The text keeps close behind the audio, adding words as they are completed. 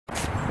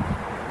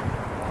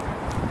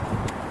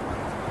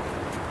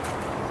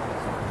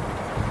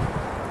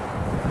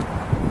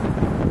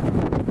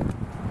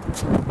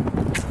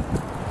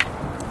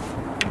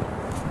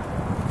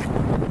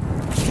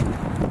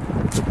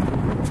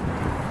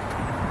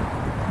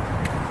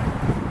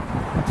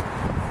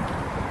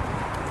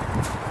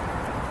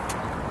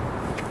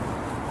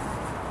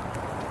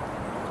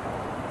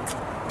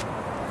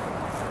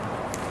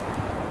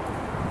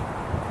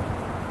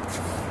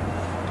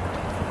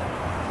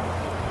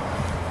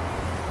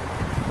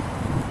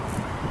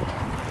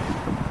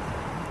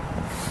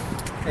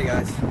Hey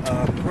guys,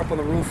 we're up on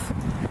the roof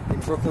in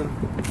Brooklyn.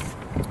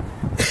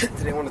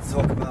 Today I wanted to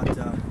talk about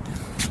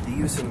the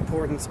use and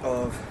importance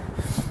of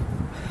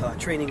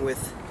training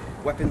with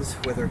weapons,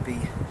 whether it be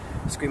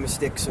Eskrima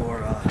sticks or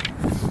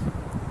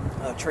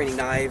training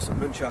knives or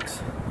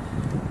NunChucks.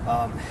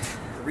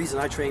 The reason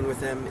I train with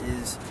them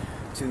is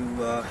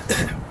to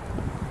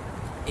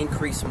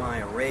increase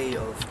my array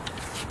of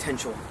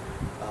potential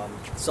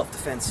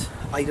self-defense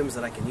items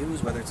that I can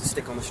use, whether it's a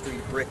stick on the street,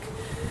 a brick,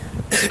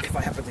 if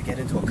I happen to get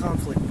into a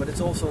conflict. But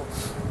it's also,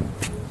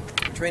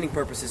 for training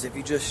purposes, if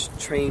you just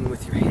train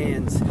with your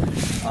hands,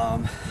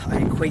 I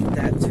equate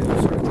that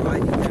to sort of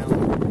driving down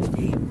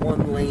a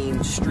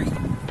one-lane street.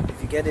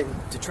 If you get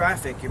into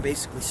traffic, you're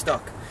basically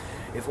stuck.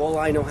 If all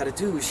I know how to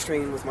do is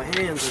train with my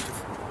hands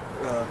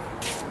or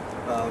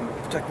to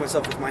protect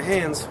myself with my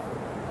hands,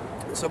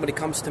 and somebody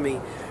comes to me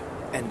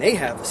and they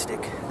have a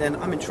stick, then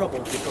I'm in trouble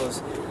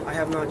because I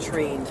have not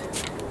trained.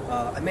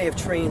 I may have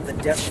trained the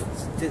depth,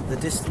 the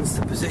distance,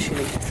 the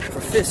positioning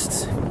for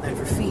fists and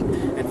for feet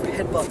and for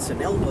headbutts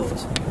and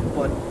elbows,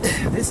 but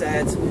this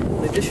adds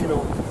an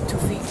additional 2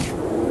 feet.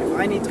 If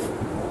I need to,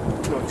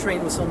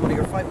 train with somebody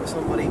or fight with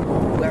somebody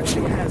who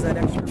actually has that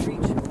extra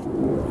reach,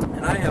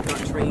 and I have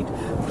not trained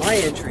my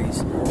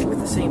entries with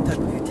the same type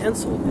of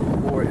utensil,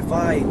 or if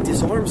I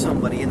disarm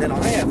somebody and then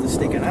I have the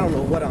stick and I don't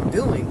know what I'm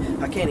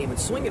doing, I can't even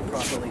swing it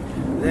properly,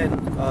 then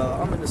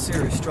I'm in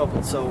serious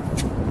trouble. So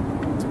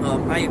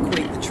I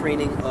equate the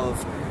training of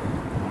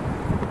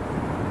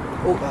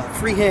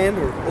free hand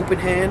or open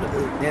hand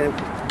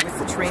with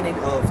the training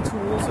of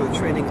tools or the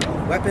training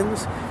of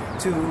weapons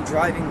to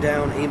driving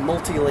down a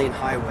multi-lane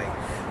highway.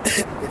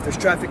 If there's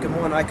traffic in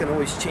one, I can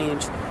always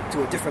change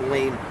to a different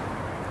lane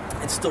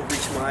and still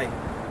reach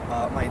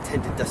my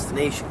intended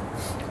destination.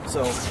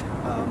 So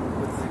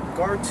with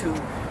regard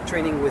to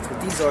training with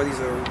what these are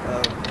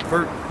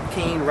vert,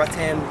 cane,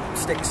 rattan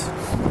sticks,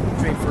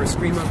 trained for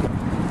Escrima.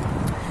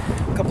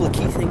 A couple of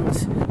key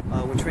things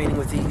when training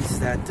with these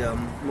that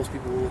most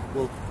people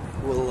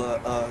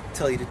will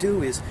tell you to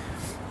do is,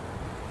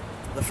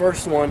 the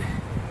first one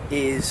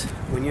is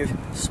when you're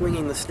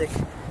swinging the stick,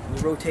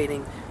 you're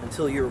rotating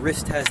until your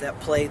wrist has that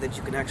play that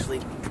you can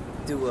actually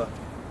do a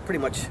pretty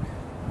much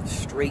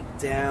straight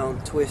down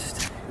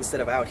twist instead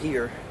of out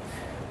here.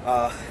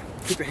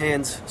 Keep your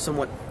hands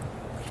somewhat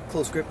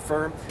close grip,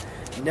 firm.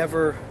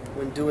 Never,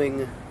 when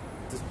doing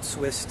the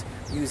twist,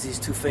 use these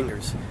 2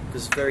 fingers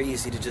because it's very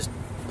easy to just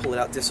pull it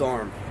out,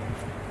 disarm.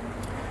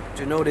 What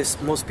you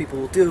notice most people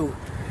will do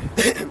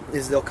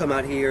is they'll come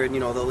out here and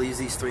they'll use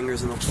these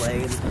fingers and they'll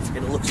play, and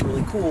it looks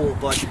really cool,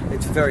 but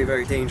it's very,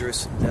 very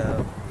dangerous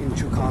in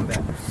true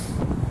combat.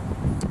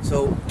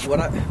 So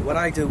what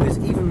I do is,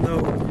 even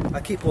though I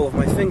keep all of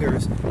my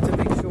fingers, to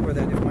make sure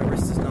that if my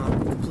wrist is not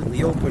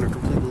completely open or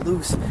completely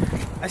loose,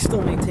 I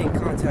still maintain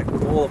contact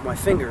with all of my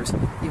fingers,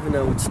 even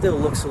though it still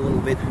looks a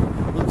little bit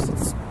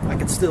loose. I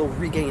can still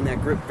regain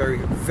that grip very,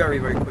 very,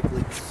 very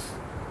quickly.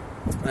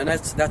 And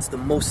that's the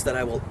most that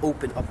I will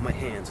open up my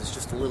hands. It's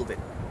just a little bit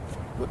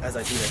as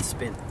I do that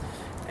spin.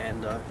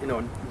 And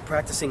in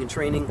practicing and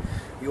training,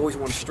 you always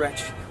want to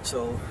stretch.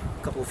 So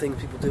a couple of things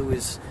people do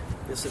is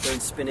they'll sit there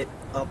and spin it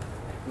up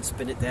and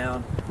spin it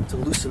down to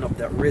loosen up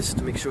that wrist,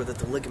 to make sure that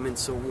the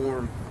ligaments are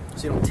warm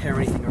so you don't tear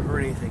anything or hurt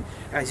anything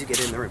as you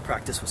get in there and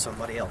practice with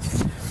somebody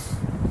else.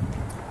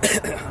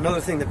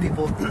 Another thing that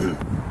people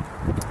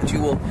that you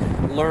will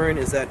learn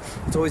is that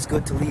it's always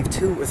good to leave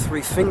 2 or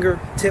 3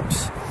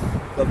 fingertips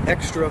of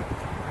extra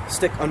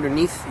stick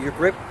underneath your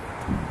grip.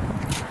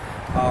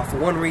 For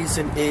one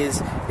reason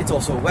is it's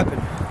also a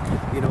weapon.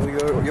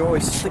 You're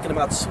always thinking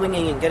about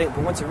swinging and getting, but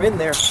once you're in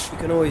there, you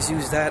can always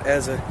use that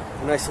as a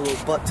nice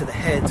little butt to the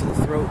head, to the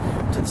throat,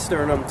 to the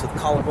sternum, to the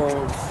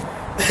collarbone,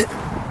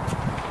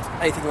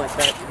 anything like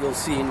that. You'll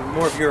see in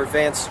more of your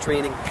advanced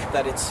training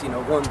that it's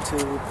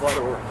 1-2 butt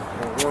or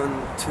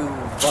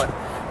 1-2 butt.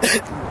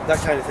 That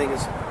kind of thing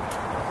is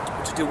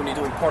what you do when you're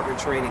doing partner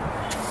training.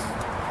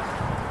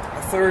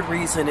 A third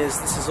reason is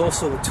this is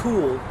also a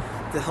tool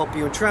to help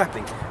you in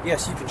trapping.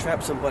 Yes, you can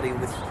trap somebody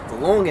with the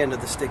long end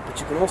of the stick, but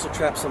you can also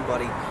trap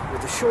somebody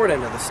with the short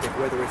end of the stick,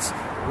 whether it's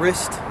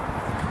wrist,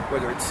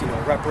 whether it's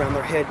wrap around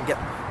their head and get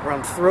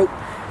around the throat.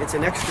 It's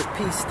an extra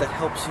piece that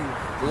helps you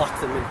lock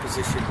them in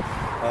position.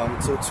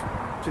 So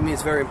to me,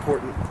 it's very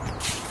important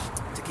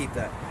to keep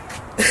that.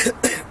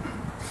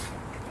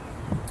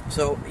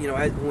 So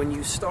when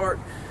you start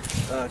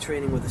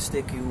training with a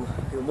stick,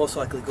 you'll most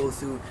likely go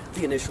through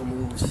the initial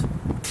moves,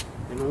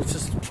 and it's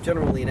just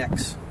generally an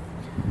X.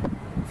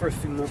 First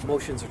few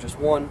motions are just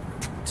 1,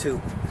 2,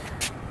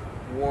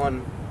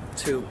 1,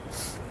 2.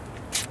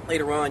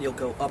 Later on, you'll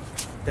go up,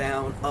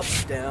 down,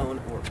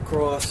 or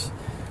across.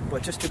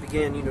 But just to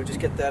begin, just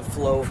get that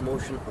flow of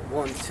motion.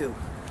 1, 2,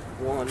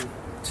 1,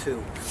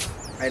 2.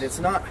 And it's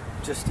not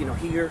just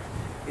here.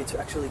 It's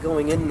actually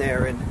going in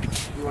there, and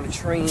you want to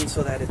train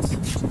so that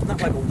it's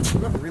not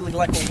really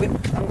like a whip.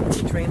 I don't want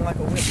to train like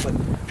a whip,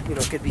 but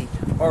it could be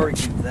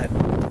argued that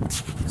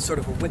it's sort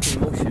of a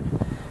whipping motion,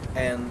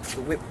 and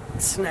the whip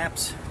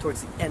snaps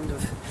towards the end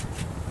of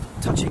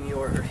touching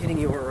or hitting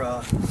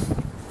your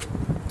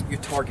your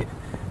target,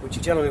 which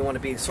you generally want to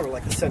be sort of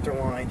like the center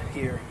line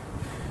here,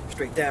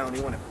 straight down.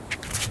 You want to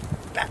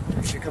back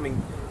if you're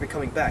coming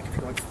back. If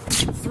you're going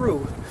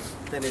through,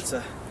 then it's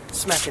a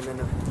smacking and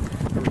a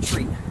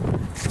retreat.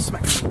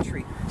 Smack and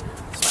retreat.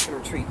 Smack and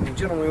retreat. And you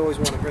generally always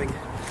want to bring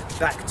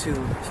back to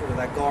sort of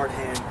that guard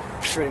hand,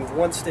 training with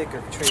one stick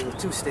or training with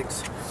two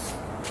sticks,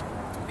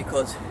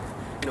 because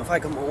if I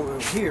come over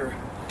here,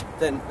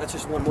 then that's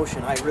just one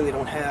motion. I really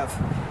don't have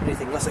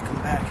anything unless I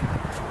come back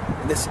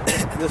in this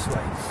this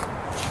way.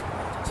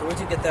 So once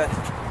you get that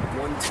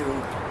 1, 2,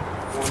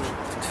 1,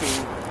 2,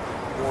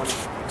 1,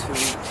 2,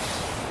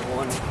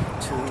 1,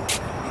 2,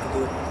 you can do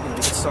it. You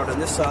can start on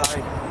this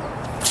side.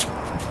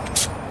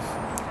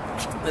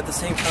 At the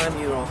same time,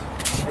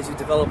 as you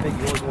develop it,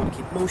 you always want to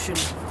keep motion,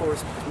 of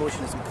course, because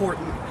motion is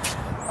important.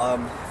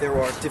 There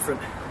are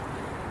different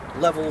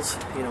levels.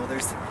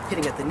 There's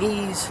hitting at the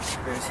knees,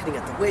 there's hitting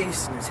at the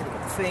waist, and there's hitting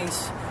at the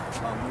face.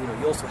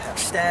 You also have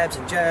stabs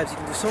and jabs. You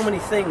can do so many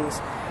things,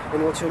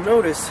 and what you'll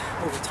notice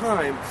over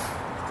time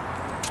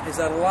is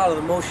that a lot of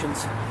the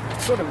motions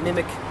sort of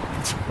mimic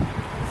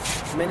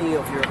many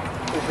of your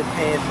open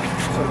hand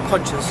sort of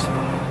punches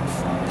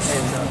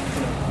and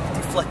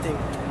deflecting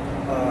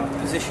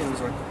positions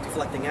or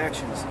deflecting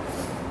actions.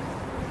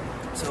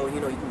 So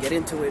you can get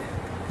into it,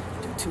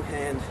 do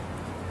two-hand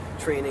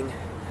training,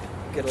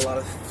 get a lot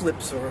of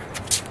flips or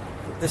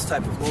this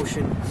type of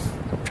motion,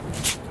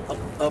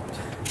 up,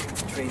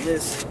 train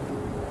this.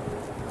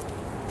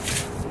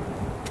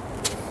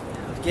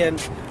 Again,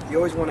 you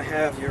always want to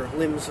have your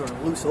limbs sort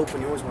of loose,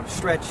 open. You always want to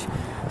stretch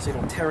so you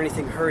don't tear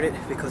anything, hurt it,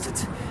 because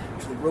it's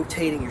actually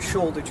rotating your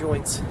shoulder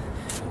joints.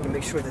 You want to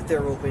make sure that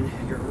they're open.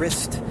 Your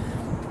wrist,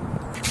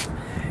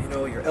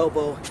 your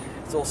elbow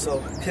is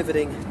also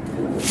pivoting.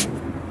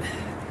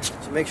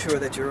 So make sure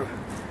that your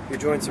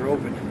joints are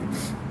open.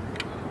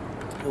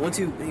 And once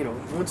you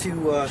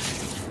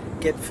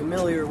get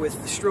familiar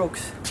with the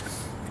strokes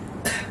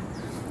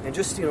and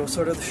just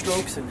sort of the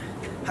strokes and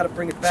how to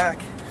bring it back,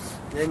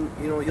 then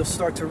you'll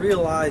start to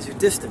realize your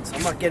distance.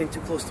 I'm not getting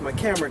too close to my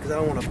camera because I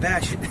don't want to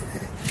bash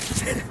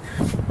it.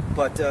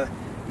 But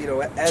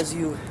as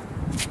you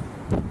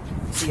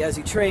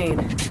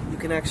train, you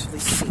can actually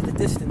see the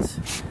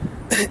distance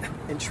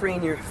and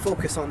train your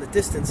focus on the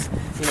distance.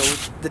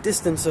 The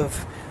distance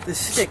of this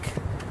stick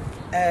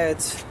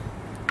adds,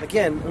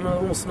 again,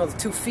 almost another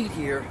 2 feet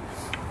here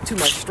to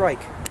my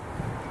strike.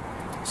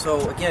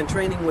 So again,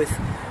 training with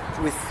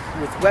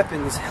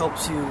weapons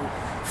helps you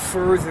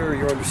further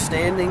your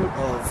understanding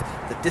of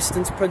the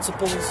distance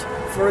principles,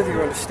 further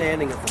your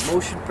understanding of the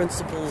motion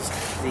principles,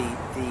 the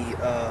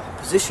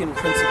position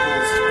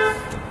principles,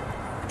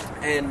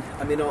 and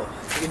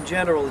in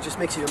general, it just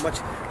makes you a much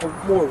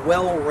more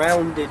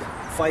well-rounded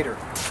fighter,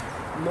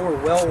 more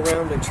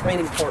well-rounded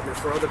training partner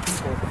for other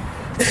people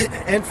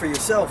and for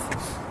yourself,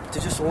 to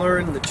just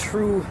learn the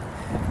true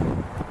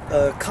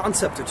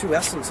concept or true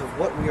essence of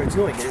what we are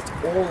doing. And it's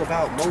all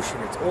about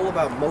motion. It's all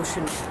about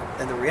motion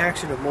and the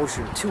reaction of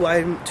motion. Two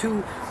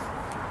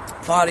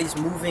bodies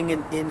moving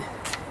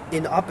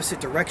in opposite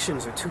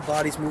directions, or two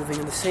bodies moving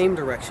in the same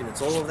direction.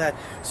 It's all of that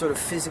sort of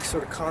physics,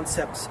 sort of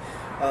concepts.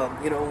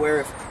 Where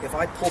if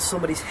I pull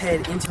somebody's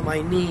head into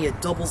my knee,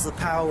 it doubles the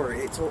power.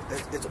 It's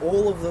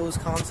all of those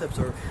concepts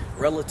are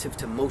relative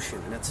to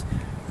motion, and that's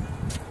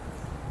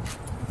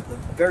the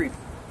very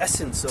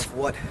essence of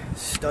what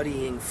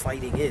studying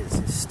fighting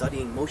is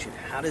studying motion.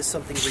 How does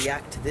something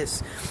react to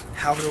this?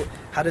 How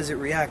does it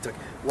react? Like,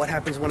 what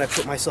happens when I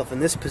put myself in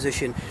this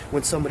position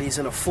when somebody's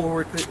in a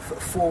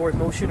forward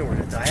motion or in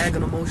a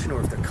diagonal motion,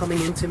 or if they're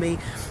coming into me?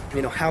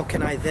 How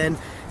can I then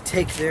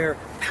take their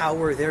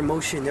power, their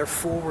motion, their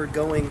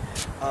forward-going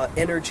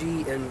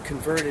energy and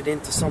convert it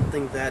into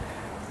something that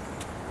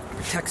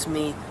protects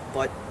me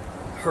but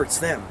hurts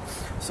them?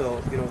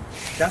 So,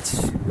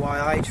 that's why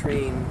I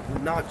train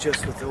not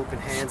just with open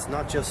hands,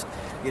 not just,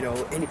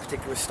 any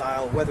particular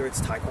style, whether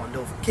it's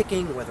Taekwondo for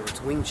kicking, whether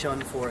it's Wing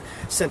Chun for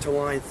center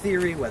line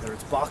theory, whether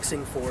it's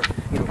boxing for,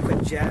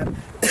 quick jab,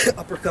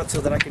 uppercut, so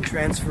that I can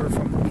transfer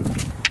from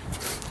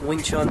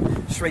Wing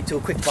Chun straight to a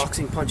quick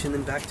boxing punch and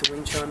then back to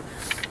Wing Chun.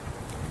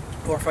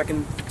 Or if I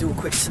can do a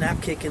quick snap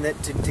kick and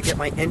that to get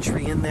my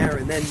entry in there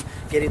and then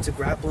get into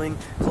grappling,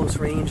 close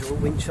range, or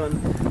Wing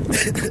Chun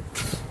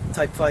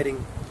type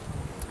fighting.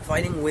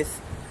 Fighting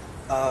with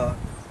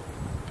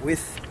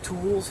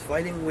tools,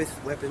 fighting with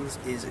weapons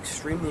is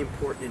extremely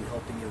important in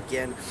helping you,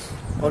 again,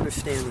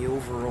 understand the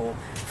overall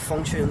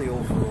function, the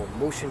overall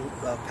motion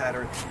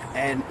pattern,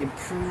 and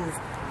improve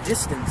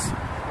distance.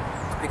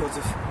 Because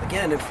if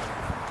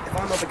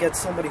I'm up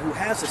against somebody who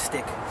has a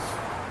stick,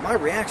 my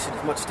reaction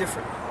is much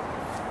different.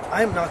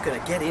 I'm not going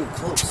to get in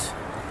close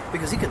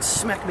because he can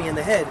smack me in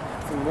the head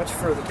from much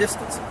further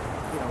distance.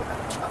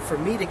 For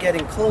me to get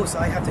in close,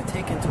 I have to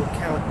take into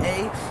account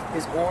A,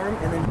 his arm,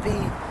 and then B,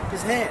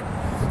 his hand.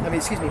 B,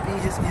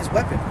 his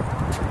weapon.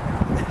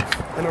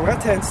 And a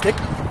rattan stick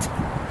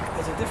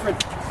has a different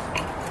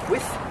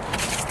width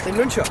than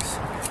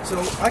NunChucks.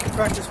 So I can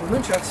practice with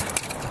NunChucks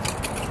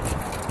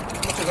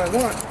as much as I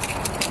want.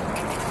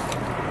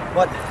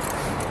 But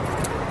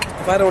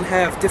if I don't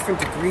have different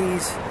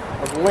degrees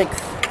of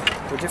length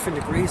or different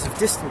degrees of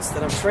distance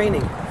that I'm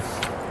training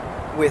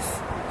with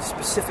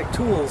specific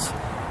tools,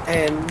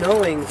 and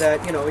knowing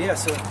that, you know, yeah,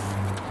 so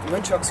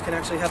nunchucks can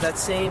actually have that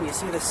same, you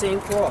see the same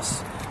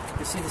cross.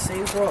 You see the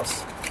same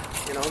cross.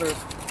 You know, there's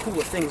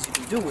cooler things you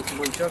can do with the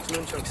nunchucks.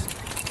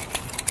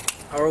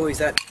 Nunchucks are always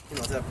that, you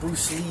know, that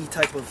Bruce Lee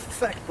type of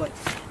effect, but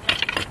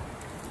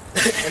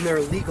and they're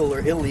legal or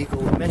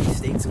illegal in many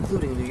states,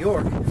 including New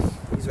York.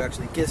 These are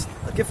actually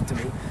a gift to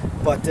me.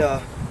 But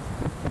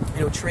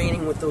you know,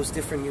 training with those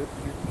different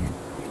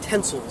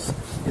utensils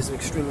is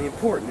extremely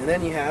important. And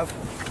then you have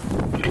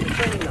the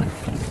training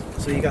knife.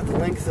 So you got the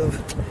length of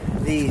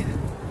the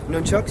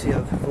nunchucks, you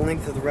have the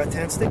length of the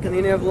rattan stick, and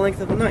then you have the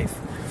length of a knife.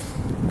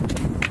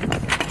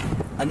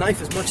 A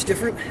knife is much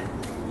different,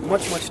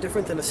 much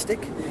different than a stick,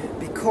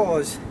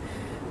 because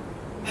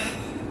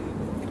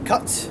it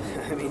cuts.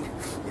 I mean,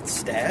 it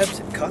stabs,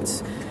 it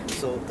cuts.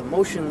 So the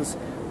motions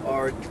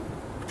are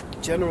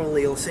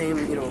generally the same,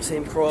 you know,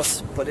 same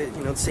cross, but it,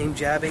 you know, the same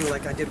jabbing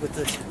like I did with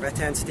the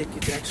rattan stick.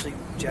 You can actually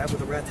jab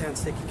with a rattan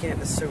stick. You can't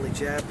necessarily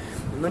jab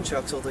with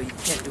nunchucks, although you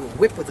can't do a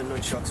whip with the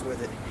nunchucks where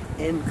the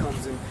end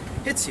comes and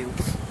hits you.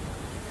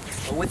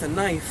 But with a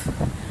knife,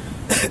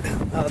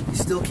 you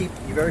still keep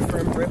your very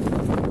firm grip,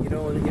 you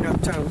know, and you're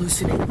not trying to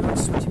loosen it, you're not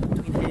switching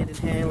between hand and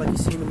hand like you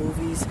see in the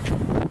movies.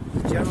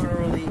 You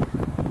generally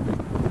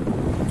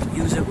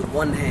use it with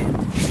one hand.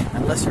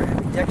 Unless you're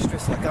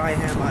ambidextrous like I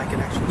am, I can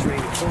actually train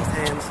with both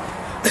hands.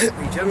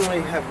 You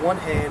generally have one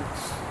hand,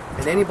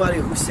 and anybody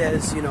who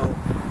says, you know,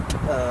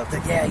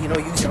 that, yeah, you know,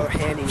 use your other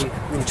hand, and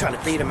you're trying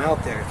to bait them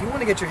out there. If you want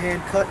to get your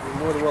hand cut, you're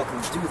more than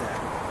welcome to do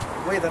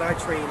that. The way that I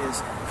train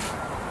is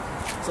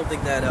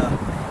something that,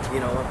 you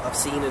know, I've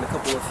seen in a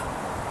couple of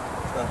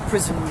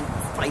prison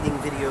fighting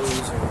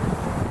videos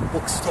or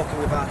books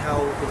talking about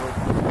how, you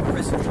know,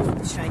 prisoners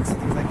with shanks and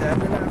things like that.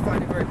 And then I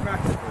find it very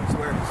practical. It's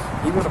where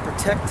you want to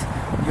protect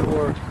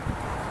your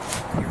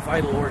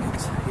vital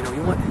organs. You know,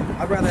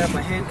 I'd rather have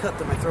my hand cut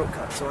than my throat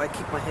cut, so I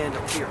keep my hand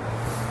up here.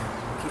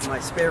 Keep my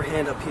spare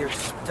hand up here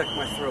to protect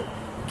my throat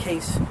in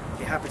case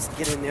it happens to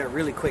get in there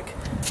really quick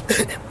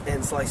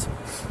and slice them.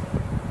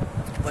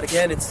 But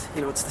again, it's,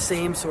 you know, it's the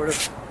same sort of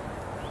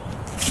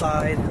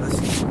side,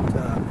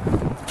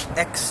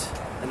 X,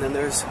 and then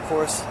there's, of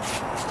course,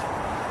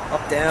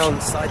 up,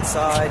 down, side to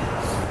side,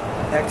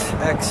 X,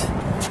 X.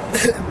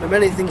 There are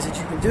many things that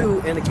you can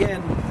do, and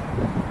again,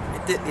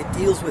 it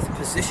deals with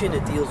position,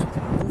 it deals with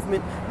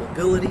movement,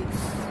 mobility,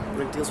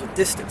 and it deals with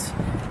distance.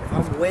 If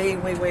I'm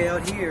way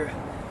out here,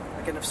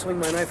 I can swing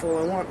my knife all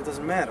I want, it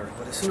doesn't matter.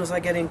 But as soon as I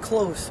get in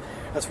close,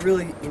 that's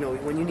really, you know,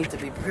 when you need to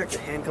be prepared.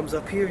 Your hand comes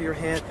up here, your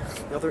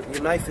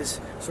knife is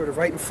sort of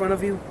right in front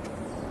of you.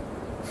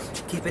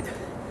 Keep it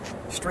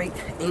straight,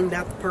 aimed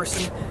at the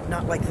person,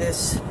 not like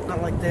this,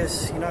 not like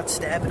this. You're not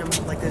stabbing them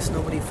like this.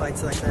 Nobody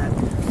fights like that.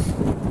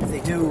 If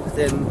they do,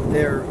 then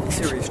they're in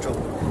serious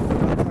trouble.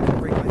 I'm not going to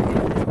break my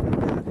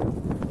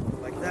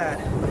hand like that,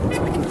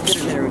 so we can get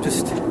in there and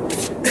just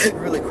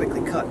really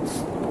quickly cut.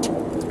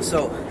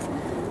 So,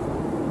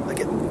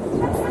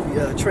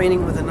 again,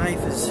 training with a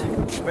knife is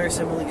very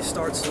similar. You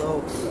start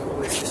slow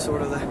with just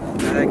sort of the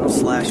diagonal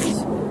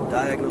slashes.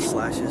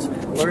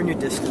 Learn your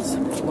distance,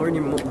 learn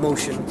your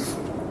motion.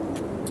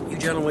 You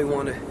generally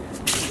want to,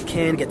 if you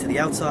can, get to the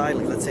outside.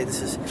 Like, let's say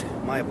this is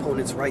my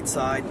opponent's right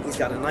side. He's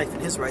got a knife in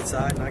his right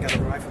side, and I got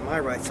a knife in my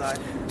right side.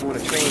 I want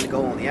to train to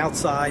go on the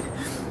outside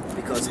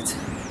because it's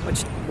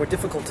much more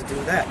difficult to do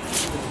that.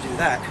 To do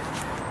that,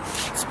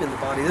 spin the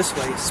body this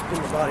way,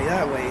 spin the body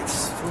that way.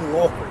 It's a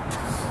little awkward.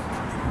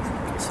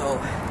 So,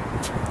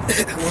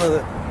 one of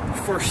the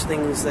first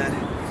things that,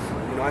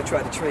 you know, I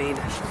try to train,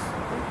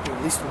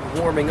 at least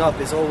when warming up,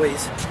 is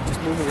always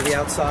just moving to the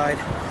outside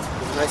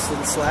with a nice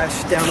little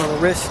slash down on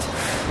the wrist.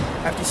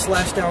 After you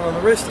slash down on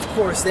the wrist, of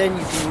course, then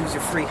you can use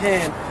your free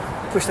hand,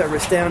 push that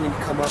wrist down, and you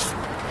come up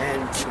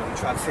and, you know, you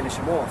try to finish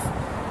him off.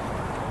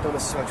 Don't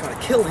necessarily try to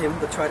kill him,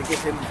 but try to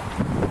give him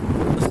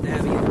a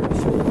stab in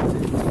the shoulder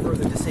to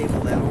further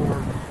disable that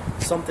arm,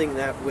 something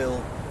that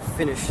will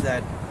finish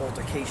that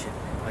altercation.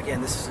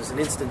 Again, this is an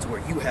instance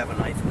where you have a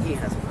knife and he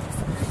has a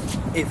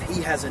knife. If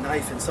he has a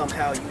knife and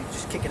somehow you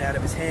just kick it out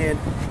of his hand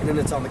and then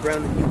it's on the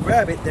ground and you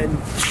grab it, then,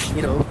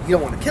 you know, you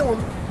don't want to kill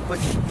him, but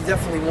you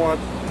definitely want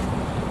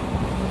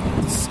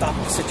to stop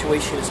the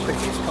situation as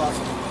quickly as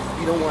possible.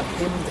 You don't want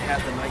him to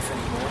have the knife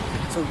anymore,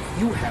 so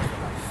you have the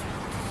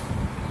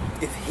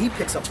knife. If he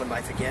picks up the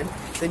knife again,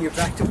 then you're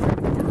back to where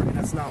you were, and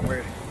that's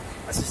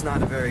just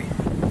not a very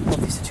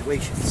healthy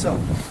situation. So,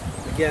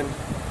 again,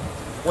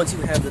 once you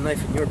have the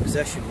knife in your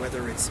possession,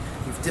 whether it's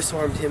you've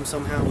disarmed him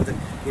somehow with a,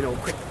 you know,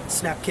 quick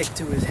snap kick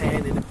to his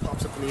hand and it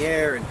pops up in the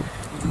air, and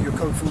you do your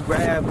kung fu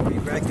grab, or you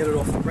get it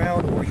off the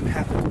ground, or you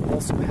happen to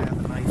also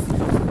have a knife,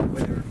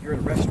 whether you're in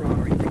a restaurant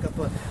or you pick up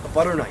a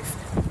butter knife,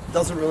 it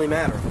doesn't really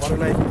matter. A butter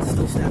knife can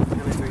still stab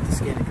and penetrate the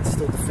skin, it can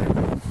still defend.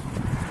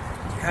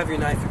 You have your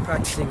knife, you're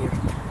practicing your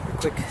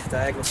quick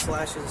diagonal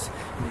slashes,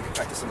 and you can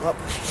practice them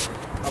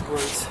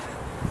upwards,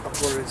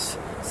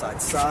 side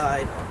to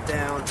side, up,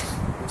 down.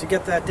 Once you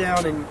get that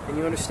down and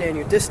you understand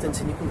your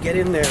distance and you can get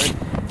in there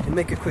and You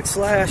make a quick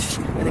slash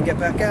and then get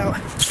back out,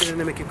 and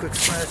then make a quick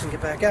slash and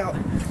get back out.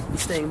 You're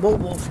staying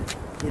mobile,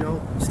 you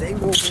know, staying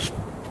mobile.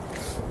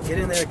 Get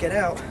in there, get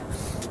out.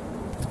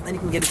 Then you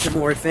can get into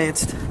more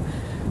advanced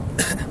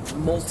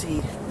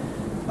multi-action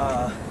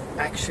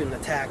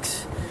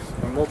attacks,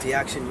 or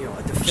multi-action, you know,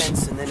 a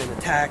defense and then an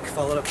attack,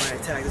 followed up by an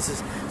attack. This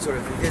is sort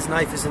of, his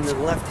knife is in the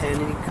left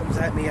hand and he comes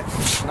at me and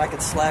I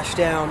can slash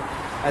down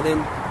and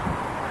then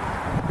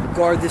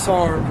guard this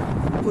arm,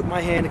 put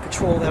my hand and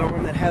control that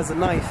arm that has a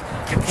knife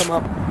and come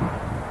up.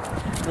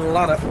 And a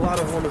lot of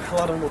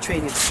them will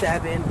train you to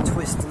stab in,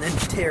 twist, and then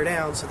tear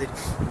down, so they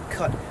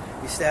cut.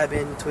 You stab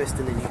in, twist,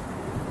 and then you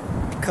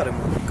cut them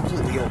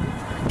completely open.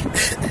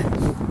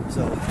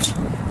 So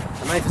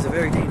a knife is a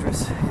very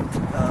dangerous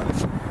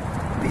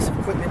piece of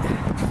equipment.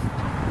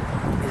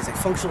 It is a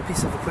functional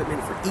piece of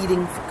equipment for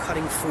eating, for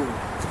cutting food.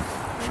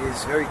 It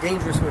is very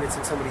dangerous when it's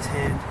in somebody's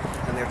hand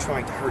and they're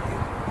trying to hurt you.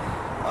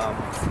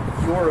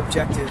 Your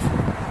objective,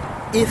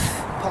 if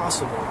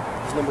possible,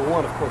 is number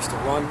one, of course, to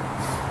run.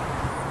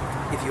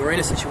 If you're in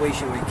a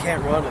situation where you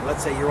can't run, and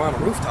let's say you're on a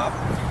rooftop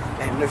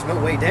and there's no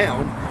way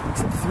down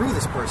except through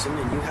this person,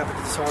 and you have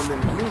to disarm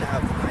them and you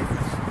have the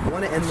knife, you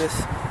want to end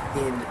this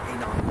in a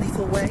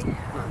non-lethal way,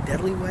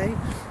 non-deadly way,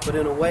 but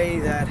in a way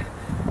that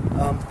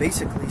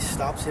basically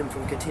stops him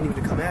from continuing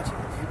to come at you.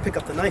 If you pick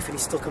up the knife and he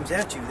still comes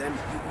at you, then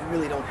you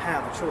really don't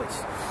have a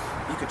choice.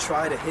 You could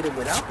try to hit him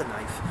without the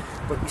knife,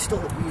 but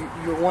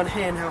your one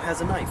hand now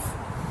has a knife.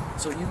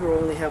 So you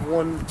only have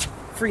one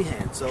free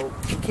hand. So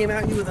he came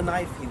at you with a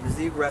knife, he was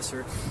the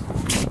aggressor.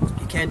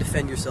 You can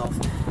defend yourself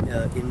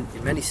in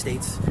many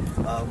states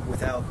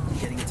without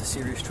getting into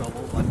serious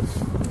trouble, but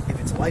if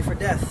it's life or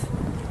death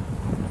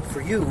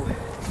for you,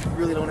 you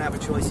really don't have a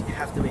choice. You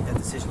have to make that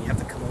decision. You have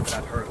to come over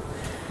that hurdle.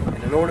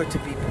 And in order to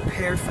be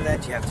prepared for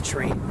that, you have to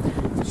train. You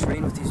have to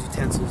train with these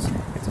utensils, you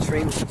have to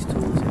train with these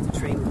tools, you have to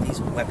train with these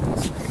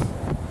weapons.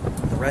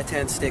 The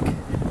rattan stick,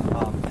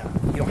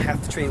 you don't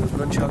have to train with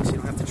nunchucks, you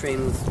don't have to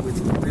train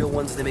with real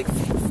ones. They make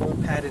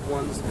foam padded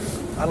ones.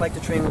 I like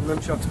to train with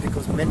nunchucks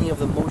because many of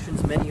the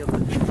motions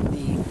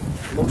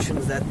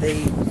that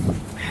they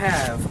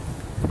have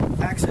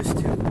access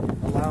to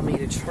allow me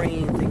to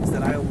train things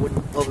that I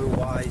wouldn't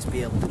otherwise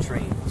be able to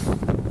train.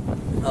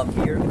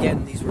 Here,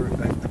 again, these were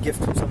a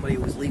gift from somebody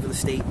who was leaving the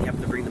state and he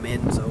happened to bring them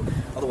in, so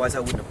otherwise I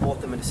wouldn't have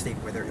bought them in a state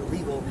where they're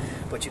illegal.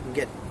 But you can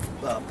get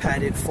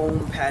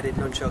foam padded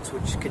nunchucks,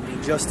 which can be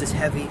just as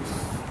heavy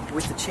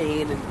with the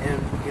chain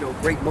and you know,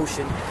 great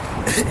motion.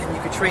 And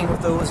you can train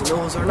with those, and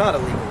those are not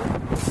illegal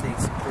in most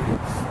states, including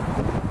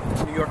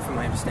New York from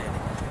my understanding.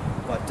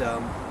 But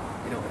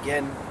you know,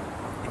 again,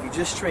 if you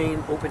just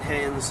train open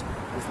hands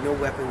with no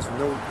weapons,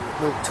 no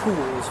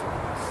tools,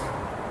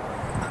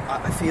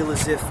 I feel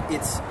as if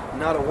it's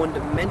not a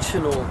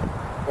one-dimensional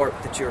art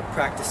that you're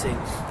practicing,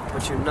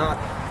 but you're not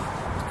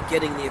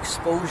getting the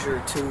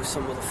exposure to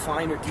some of the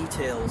finer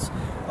details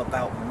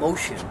about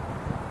motion.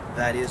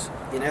 That is,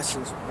 in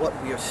essence, what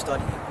we are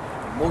studying.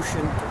 The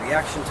motion, the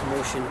reaction to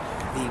motion,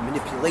 the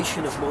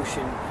manipulation of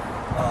motion,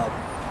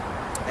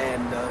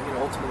 and you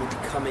know, ultimately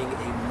becoming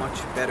a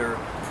much better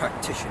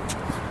practitioner.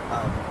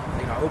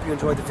 You know, I hope you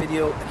enjoyed the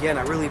video. Again,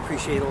 I really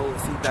appreciate all the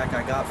feedback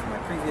I got from my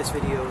previous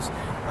videos.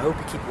 I hope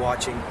you keep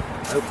watching.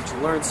 I hope that you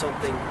learned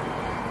something.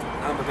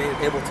 I'm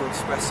able to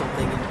express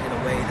something in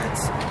a way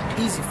that's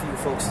easy for you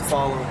folks to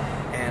follow,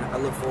 and I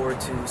look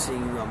forward to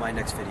seeing you on my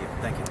next video.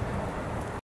 Thank you.